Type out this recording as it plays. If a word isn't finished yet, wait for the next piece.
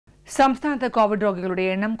സംസ്ഥാനത്ത് കോവിഡ് രോഗികളുടെ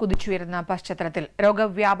എണ്ണം കുതിച്ചുയരുന്ന പശ്ചാത്തലത്തിൽ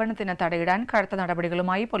രോഗവ്യാപനത്തിന് തടയിടാൻ കടുത്ത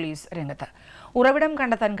നടപടികളുമായി പോലീസ് രംഗത്ത്. ഉറവിടം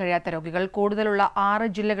കണ്ടെത്താൻ കഴിയാത്ത രോഗികൾ കൂടുതലുള്ള 6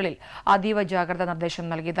 ജില്ലകളിൽ അതീവ ജാഗ്രതാ നിർദ്ദേശം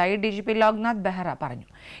നൽകിയതായി ഡിജിപി ലോക്നാഥ് ബെഹ്റ പറഞ്ഞു.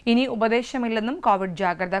 ഇനി ഉപദേശമില്ലെന്നും കോവിഡ്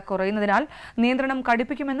ജാഗ്രത കുറയുന്നതിനാൽ നിയന്ത്രണം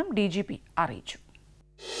കടുപ്പിക്കുമെന്നും ഡിജിപി അറിയിച്ചു.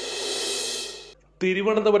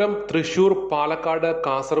 തിരുവനന്തപുരം, തൃശൂർ, പാലക്കാട്,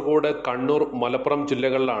 കാസർഗോഡ്, കണ്ണൂർ, മലപ്പുറം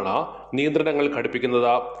ജില്ലകളിലാണ് നിയന്ത്രണങ്ങൾ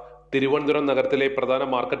കടുപ്പിക്കുന്നത്. തിരുവനന്തപുരം നഗരത്തിലെ പ്രധാന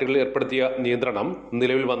മാർക്കറ്റുകളിൽ ഏർപ്പെടുത്തിയ നിയന്ത്രണം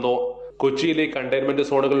നിലവിൽ വന്നു. കൊച്ചിയിലെ കണ്ടെയ്ൻമെന്റ്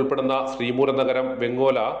സോണുകൾ ഉൾപ്പെടുന്ന ശ്രീമൂലം നഗരം,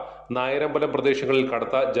 വെങ്ങോല, നായരമ്പലം പ്രദേശങ്ങളിൽ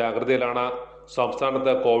കടുത്ത ജാഗ്രതയിലാണ്.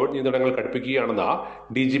 സംസ്ഥാനത്ത് കോവിഡ് നിയന്ത്രണങ്ങൾ കടുപ്പിക്കുകയാണെന്ന്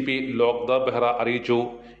ഡിജിപി ലോക്നാഥ് ബെഹ്റ അറിയിച്ചു.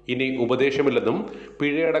 ഇനി ഉപദേശമില്ലെന്നും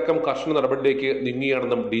പിഴയടക്കം കർശന നടപടിയിലേക്ക്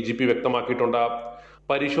നീങ്ങുകയാണെന്നും ഡിജിപി വ്യക്തമാക്കിയിട്ടുണ്ട്.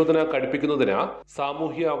 പരിശോധന കടുപ്പിക്കുന്നതിന്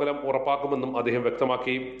സാമൂഹ്യ അകലം ഉറപ്പാക്കുമെന്നും അദ്ദേഹം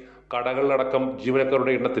വ്യക്തമാക്കി. കടകളിലടക്കം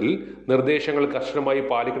ജീവനക്കാരുടെ എണ്ണത്തിൽ നിർദ്ദേശങ്ങൾ കർശനമായി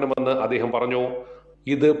പാലിക്കണമെന്ന് അദ്ദേഹം പറഞ്ഞു.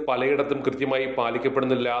 ഇത് പലയിടത്തും കൃത്യമായി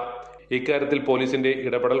പാലിക്കപ്പെടുന്നില്ല. ഇക്കാര്യത്തിൽ പോലീസിന്റെ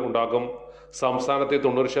ഇടപെടൽ ഉണ്ടാകും. സംസ്ഥാനത്തെ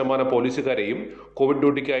 90% പോലീസുകാരെയും കോവിഡ്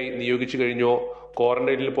ഡ്യൂട്ടിക്കായി നിയോഗിച്ചു കഴിഞ്ഞു.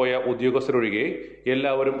 ക്വാറന്റൈനിൽ പോയ ഉദ്യോഗസ്ഥരൊഴികെ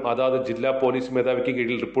എല്ലാവരും അതാത് ജില്ലാ പോലീസ് മേധാവിക്ക്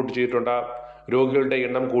കീഴിൽ റിപ്പോർട്ട് ചെയ്തിട്ടുണ്ട്. രോഗികളുടെ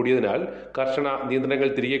എണ്ണം കൂടിയതിനാൽ കർശന നിയന്ത്രണങ്ങൾ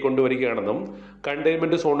തിരികെ കൊണ്ടുവരികയാണെന്നും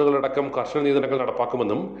കണ്ടെയ്ൻമെന്റ് സോണുകളടക്കം കർശന നിയന്ത്രണങ്ങൾ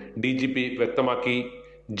നടപ്പാക്കുമെന്നും ഡിജിപി വ്യക്തമാക്കി.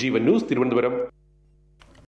 ജീവൻ ന്യൂസ്, തിരുവനന്തപുരം.